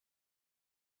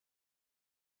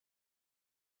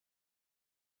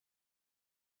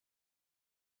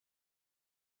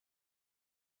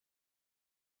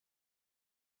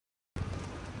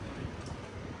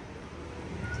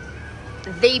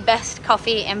the best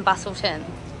coffee in Busselton.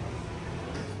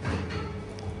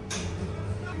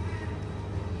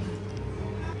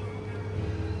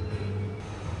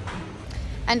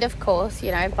 And of course,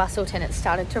 you know, Busselton, it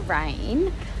started to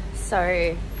rain.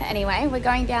 So anyway, we're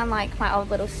going down like my old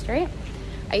little street.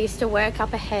 I used to work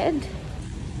up ahead.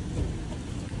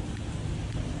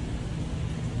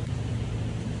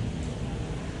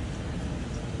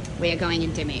 We are going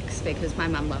into Mix because my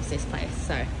mum loves this place,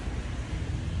 so.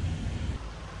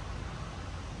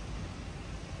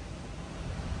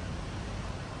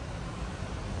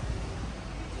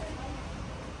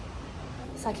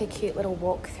 It's like a cute little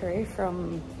walk through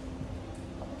from,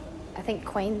 I think,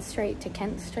 Queen Street to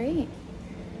Kent Street.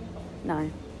 No,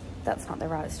 that's not the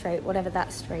right street. Whatever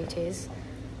that street is,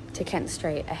 to Kent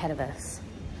Street ahead of us.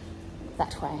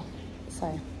 That way.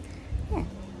 So, yeah,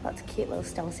 lots of cute little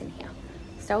stalls in here.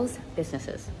 Stalls,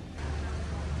 businesses.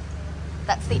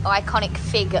 That's the iconic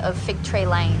fig of Fig Tree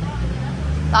Lane.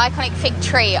 The iconic fig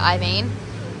tree, I mean.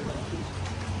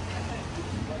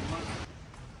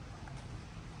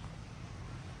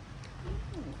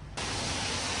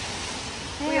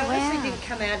 Didn't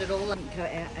come out at all and go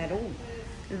out at all.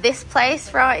 This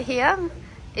place right here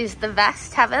is the Vass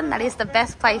Tavern. That is the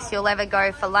best place you'll ever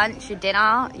go for lunch, your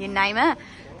dinner, you name it.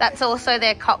 That's also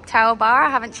their cocktail bar. I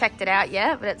haven't checked it out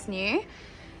yet, but it's new.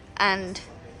 And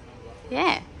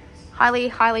yeah,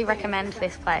 highly recommend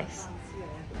this place.